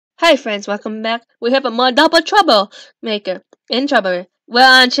Hi friends, welcome back. We have a more double troublemaker in trouble. We're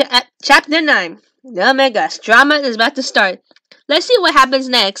on chapter 9. Oh my gosh, drama is about to start. Let's see what happens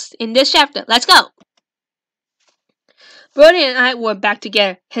next in this chapter. Let's go! Brody and I were back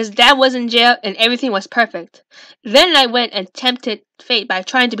together. His dad was in jail and everything was perfect. Then I went and tempted fate by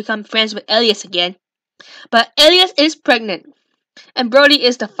trying to become friends with Ellis again. But Ellis is pregnant. And Brody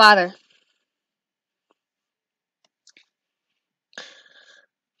is the father.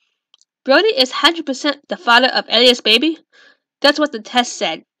 Brody is 100% the father of Elliot's baby? That's what the test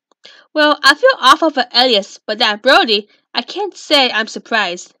said. Well, I feel awful for Ellis, but that Brody, I can't say I'm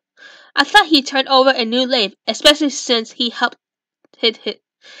surprised. I thought he turned over a new leaf, especially since he helped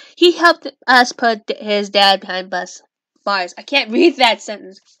us put his dad behind bars. I can't read that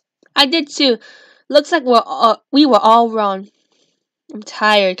sentence. I did too. Looks like we were all wrong. I'm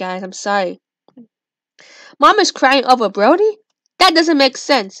tired, guys. I'm sorry. Mom is crying over Brody? That doesn't make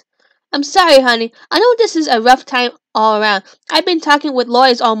sense. I'm sorry, honey. I know this is a rough time all around. I've been talking with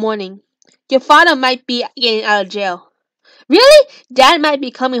lawyers all morning. Your father might be getting out of jail. Really? Dad might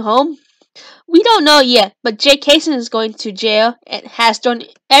be coming home? We don't know yet, but Jake Kaysen is going to jail and has thrown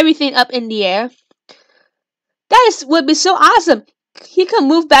everything up in the air. Would be so awesome. He could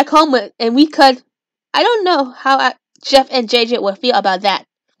move back home and we could... I don't know how Jeff and JJ would feel about that.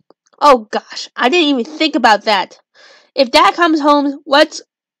 Oh gosh, I didn't even think about that. If Dad comes home, what's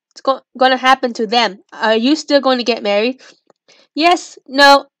going to happen to them? Are you still going to get married? Yes,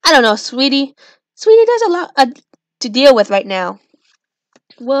 no, I don't know, sweetie. Sweetie, there's a lot to deal with right now.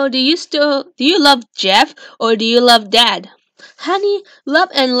 Well, do you love Jeff or do you love Dad? Honey, love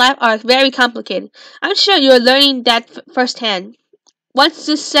and life are very complicated. I'm sure you're learning that firsthand. Once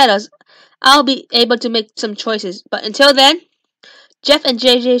this settles, I'll be able to make some choices. But until then, Jeff and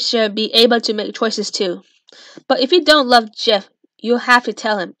JJ should be able to make choices too. But if you don't love Jeff, you'll have to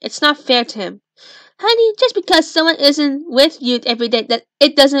tell him. It's not fair to him. Honey, just because someone isn't with you every day, that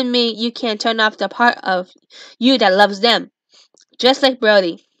it doesn't mean you can't turn off the part of you that loves them. Just like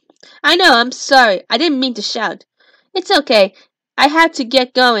Brody. I know, I'm sorry. I didn't mean to shout. It's okay. I have to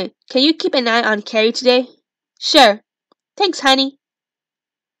get going. Can you keep an eye on Carrie today? Sure. Thanks, honey.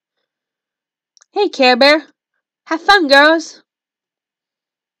 Hey, Care Bear. Have fun, girls.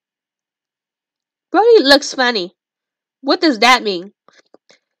 Brody looks funny. What does that mean?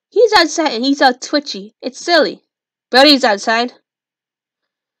 He's outside and he's all twitchy. It's silly. Brody's outside.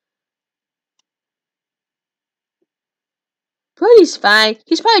 Brody's fine.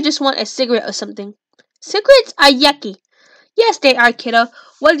 He's probably just want a cigarette or something. Cigarettes are yucky. Yes, they are, kiddo.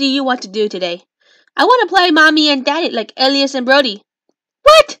 What do you want to do today? I want to play mommy and daddy like Elias and Brody.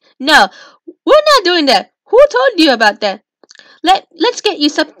 What? No, we're not doing that. Who told you about that? Let's get you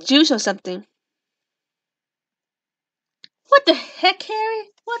some juice or something. What the heck, Harry?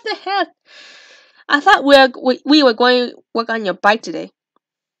 What the heck? I thought we were going to work on your bike today.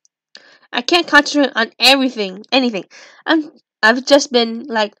 I can't concentrate on anything. I've just been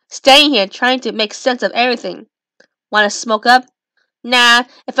like staying here trying to make sense of everything. Want to smoke up? Nah,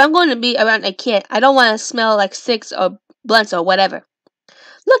 if I'm going to be around a kid, I don't want to smell like cigs or blunts or whatever.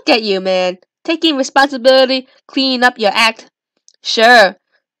 Look at you, man. Taking responsibility, cleaning up your act. Sure.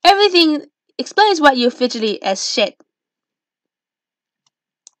 Everything explains why you're fidgety as shit.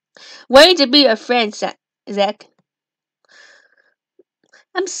 Way to be a friend, Zach.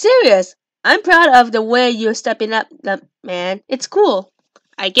 I'm serious. I'm proud of the way you're stepping up, man. It's cool.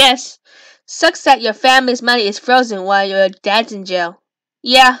 I guess. Sucks that your family's money is frozen while your dad's in jail.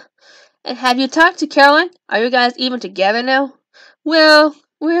 Yeah. And have you talked to Caroline? Are you guys even together now? Well,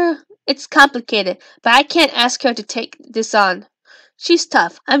 it's complicated, but I can't ask her to take this on. She's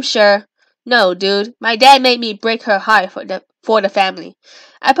tough, I'm sure. No, dude, my dad made me break her heart for the family.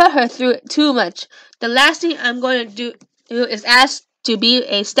 I put her through it too much. The last thing I'm going to do is ask to be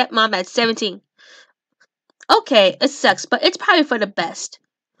a stepmom at 17. Okay, it sucks, but it's probably for the best.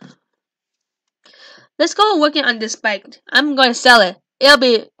 Let's go working on this bike. I'm going to sell it.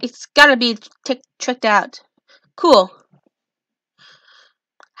 It's gotta be tricked out. Cool.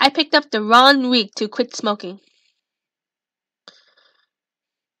 I picked up the wrong week to quit smoking.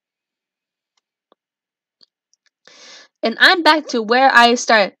 And I'm back to where I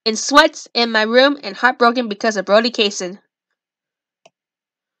started, in sweats in my room and heartbroken because of Brody Kaysen.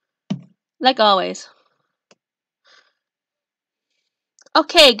 Like always.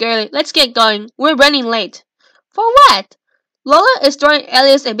 Okay, girlie, let's get going. We're running late. For what? Lola is throwing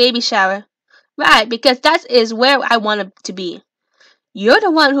Ellis a baby shower. Right, because that is where I wanted to be. You're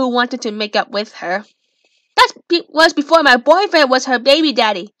the one who wanted to make up with her. That was before my boyfriend was her baby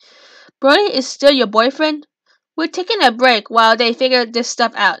daddy. Brody is still your boyfriend? We're taking a break while they figure this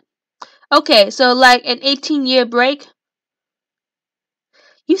stuff out. Okay, so like an 18-year break?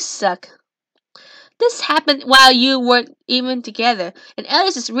 You suck. This happened while you weren't even together, and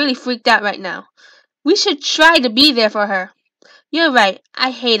Ellis is really freaked out right now. We should try to be there for her. You're right.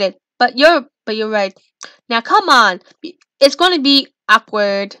 I hate it. But you're right. Now come on. It's going to be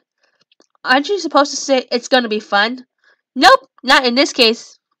awkward. Aren't you supposed to say it's going to be fun? Nope, not in this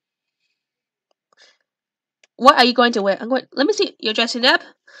case. What are you going to wear? Let me see. You're dressing up?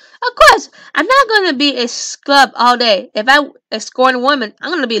 Of course. I'm not going to be a scrub all day. If I escort a woman, I'm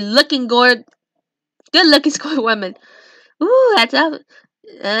going to be looking good looking escort woman. Ooh, that's up.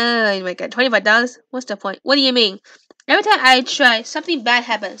 Oh my god, $25? What's the point? What do you mean? Every time I try, something bad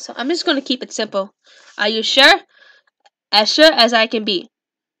happens, so I'm just gonna keep it simple. Are you sure? As sure as I can be.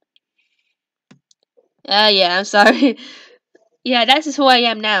 Yeah, I'm sorry. Yeah, that's just who I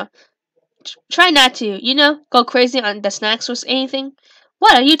am now. Try not to, go crazy on the snacks or anything.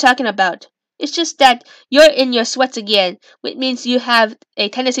 What are you talking about? It's just that you're in your sweats again, which means you have a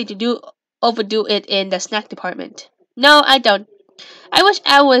tendency to overdo it in the snack department. No, I don't. I wish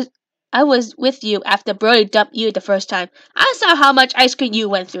I was with you after Brody dumped you the first time. I saw how much ice cream you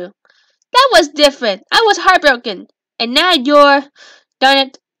went through. That was different. I was heartbroken. And now you're darn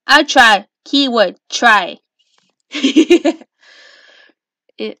it. I'll try. Keyword try.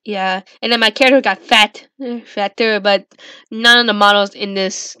 Yeah. And then my character got fatter, but none of the models in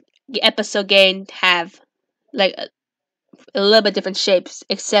this episode game have like a little bit different shapes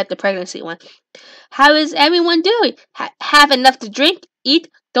except the pregnancy one. How is everyone doing? Have enough to drink, eat,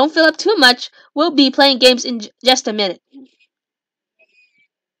 don't fill up too much. We'll be playing games in just a minute.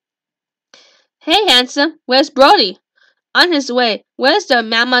 Hey, handsome, where's Brody? On his way. Where's the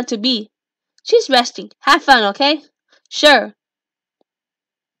mama to be? She's resting. Have fun, okay? Sure.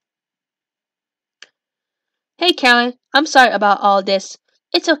 Hey, Caroline, I'm sorry about all this.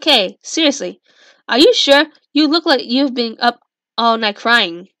 It's okay, seriously. Are you sure? You look like you've been up all night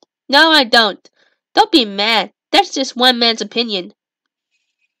crying. No, I don't. Don't be mad. That's just one man's opinion.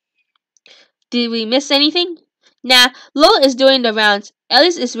 Did we miss anything? Nah, Lola is doing the rounds.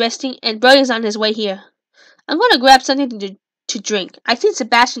 Ellis is resting, and Brody's on his way here. I'm gonna grab something to drink. I think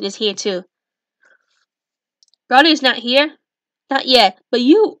Sebastian is here too. Brody is not here? Not yet, but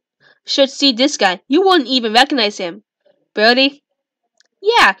you should see this guy. You won't even recognize him. Brody?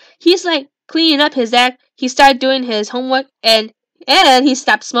 Yeah, he's like cleaning up his act. He started doing his homework, and he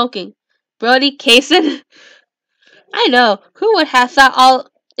stopped smoking. Brody Kaysen? I know. Who would have thought all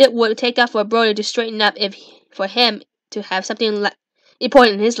it would take up for Brody to straighten up for him to have something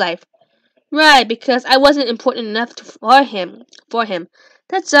important in his life? Right, because I wasn't important enough for him.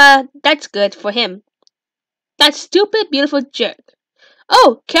 That's good for him. That stupid, beautiful jerk.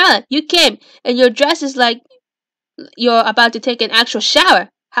 Oh, Carolyn, you came, and your dress is like you're about to take an actual shower.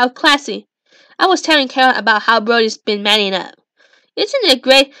 How classy. I was telling Carol about how Brody's been manning up. Isn't it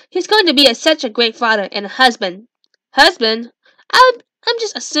great? He's going to be such a great father and a husband. Husband? I'm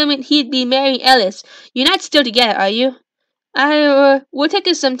just assuming he'd be marrying Ellis. You're not still together, are you? We're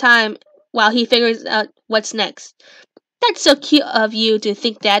taking some time while he figures out what's next. That's so cute of you to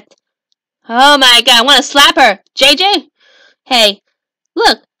think that. Oh my god, I want to slap her. JJ? Hey,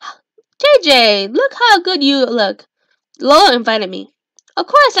 look. JJ, look how good you look. Lola invited me. Of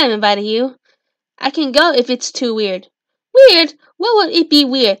course I'm inviting you. I can go if it's too weird. Weird? What would it be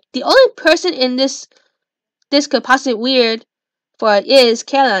weird? The only person in this could possibly weird for is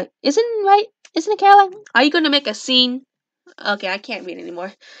Caroline. Isn't it Caroline? Are you gonna make a scene? Okay, I can't read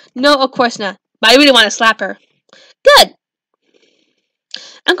anymore. No, of course not. But I really want to slap her. Good!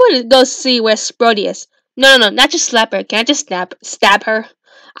 I'm going to go see where Brody is. No, not just slap her. Can I just stab her?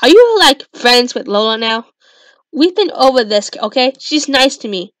 Are you, like, friends with Lola now? We've been over this, okay? She's nice to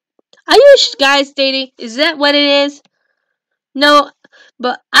me. Are you guys dating? Is that what it is? No,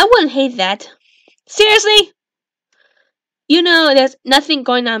 but I wouldn't hate that. Seriously? You know there's nothing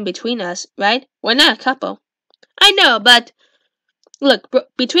going on between us, right? We're not a couple. I know, but look,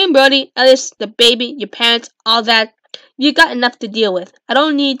 between Brody, Ellis, the baby, your parents, all that, you got enough to deal with. I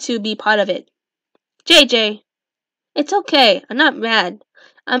don't need to be part of it. JJ, it's okay. I'm not mad.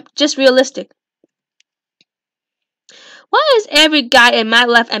 I'm just realistic. Why is every guy in my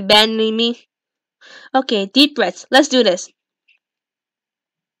life abandoning me? Okay, deep breaths. Let's do this.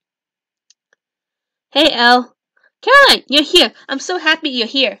 Hey, Elle. Caroline, you're here. I'm so happy you're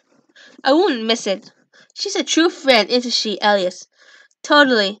here. I wouldn't miss it. She's a true friend, isn't she, Ellis?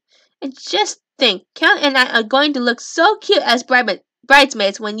 Totally. And just think, Caroline and I are going to look so cute as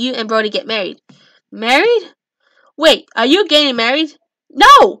bridesmaids when you and Brody get married. Married? Wait, are you getting married?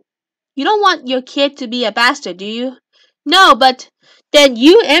 No! You don't want your kid to be a bastard, do you? No, but then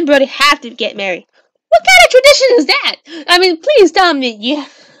you and Brody have to get married. What kind of tradition is that? I mean, please tell me. Yeah.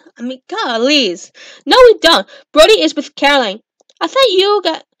 I mean, golly. No, we don't. Brody is with Caroline. I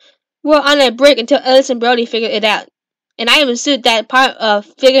thought were on a break until Ellis and Brody figured it out. And I assumed that part of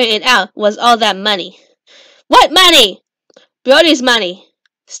figuring it out was all that money. What money? Brody's money.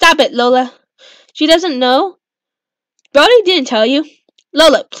 Stop it, Lola. She doesn't know? Brody didn't tell you?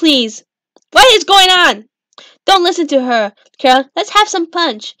 Lola, please. What is going on? Don't listen to her, Carol. Let's have some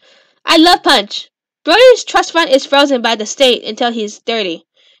punch. I love punch. Brody's trust fund is frozen by the state until he's 30.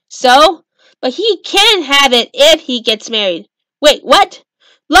 So? But he can have it if he gets married. Wait, what?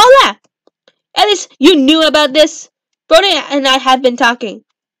 Lola! Ellis, you knew about this? Brody and I have been talking.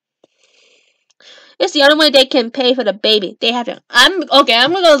 It's the only way they can pay for the baby. They have to. I'm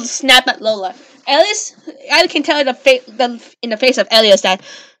gonna go snap at Lola. Ellis, I can tell in the face of Ellis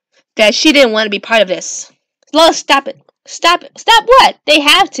that she didn't want to be part of this. Lola, stop it. Stop it. Stop what? They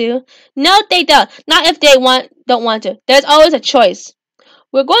have to. No, they don't. Not if they don't want to. There's always a choice.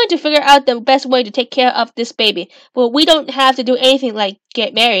 We're going to figure out the best way to take care of this baby, but we don't have to do anything like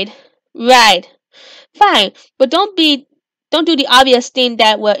get married. Right. Fine, but don't do the obvious thing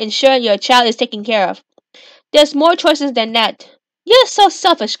that will ensure your child is taken care of. There's more choices than that. You're so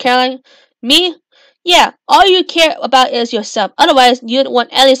selfish, Caroline. Me? Yeah, all you care about is yourself. Otherwise, you'd want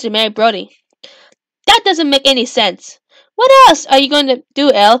Ellis to marry Brody. That doesn't make any sense. What else are you going to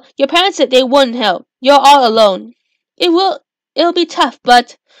do, Elle? Your parents said they wouldn't help. You're all alone. It'll be tough,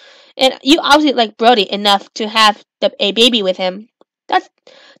 and you obviously like Brody enough to have a baby with him.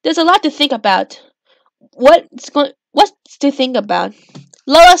 There's a lot to think about. What's to think about?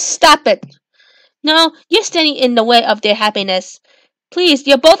 Laura, stop it. No, you're standing in the way of their happiness. Please,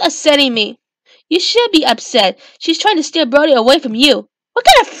 you're both upsetting me. You should be upset. She's trying to steal Brody away from you. What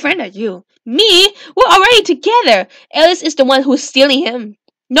kind of friend are you? Me? We're already together. Ellis is the one who's stealing him.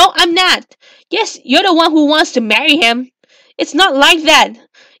 No, I'm not. Yes, you're the one who wants to marry him. It's not like that.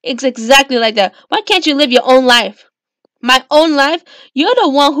 It's exactly like that. Why can't you live your own life? My own life? You're the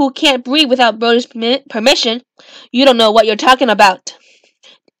one who can't breathe without Brody's permission. You don't know what you're talking about.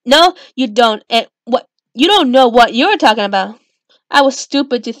 No, you don't. And what? You don't know what you're talking about. I was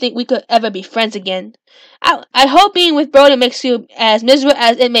stupid to think we could ever be friends again. I hope being with Brody makes you as miserable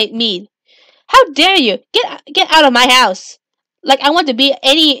as it made me. How dare you? Get out of my house. I want to be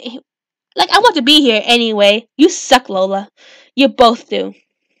here anyway. You suck, Lola. You both do.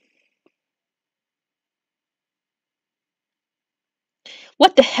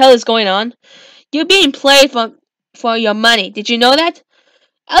 What the hell is going on? You're being played for your money. Did you know that?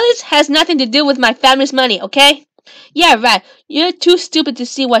 Ellis has nothing to do with my family's money, okay? Yeah, right. You're too stupid to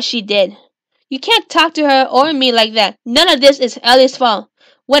see what she did. You can't talk to her or me like that. None of this is Ellis' fault.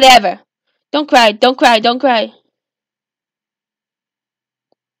 Whatever. Don't cry, don't cry, don't cry.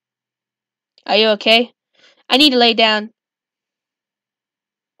 Are you okay? I need to lay down.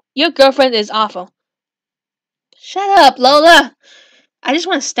 Your girlfriend is awful. Shut up, Lola! I just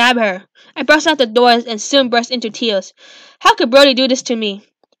want to stab her. I burst out the doors and soon burst into tears. How could Brody do this to me?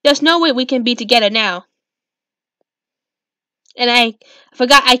 There's no way we can be together now. And I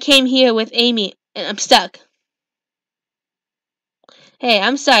forgot I came here with Amy, and I'm stuck. Hey,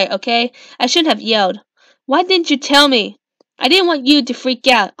 I'm sorry, okay? I shouldn't have yelled. Why didn't you tell me? I didn't want you to freak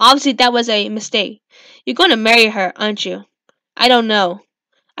out. Obviously, that was a mistake. You're going to marry her, aren't you? I don't know.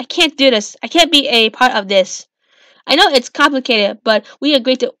 I can't do this. I can't be a part of this. I know it's complicated, but we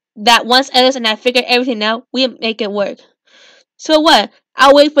agreed that once Ellis and I figure everything out, we'll make it work. So what?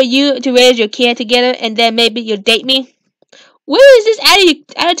 I'll wait for you to raise your kid together, and then maybe you'll date me? Where is this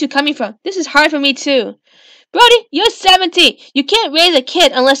attitude coming from? This is hard for me too. Brody, you're 17. You can't raise a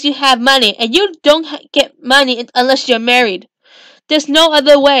kid unless you have money, and you don't get money unless you're married. There's no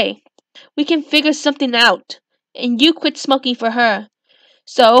other way. We can figure something out. And you quit smoking for her.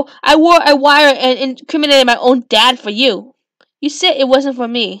 So, I wore a wire and incriminated my own dad for you. You said it wasn't for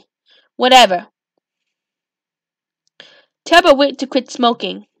me. Whatever. Tell her to quit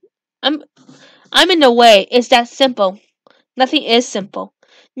smoking. I'm in the way. It's that simple. Nothing is simple.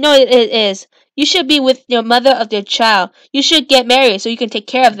 No, it is. You should be with your mother of your child. You should get married so you can take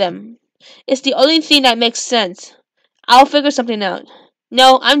care of them. It's the only thing that makes sense. I'll figure something out.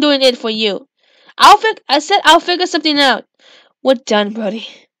 No, I'm doing it for you. I said I'll figure something out. We're done, Brody.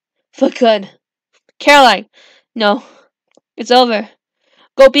 For good. Caroline. No. It's over.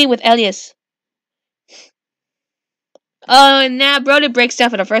 Go be with Ellis. Oh, and now Brody breaks down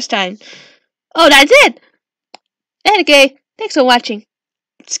for the first time. Oh, that's it! Okay, thanks for watching.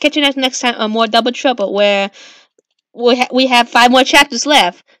 Let's catch you next time on more Double Trouble, where we have 5 more chapters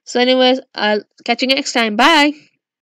left. So anyways, catch you next time. Bye!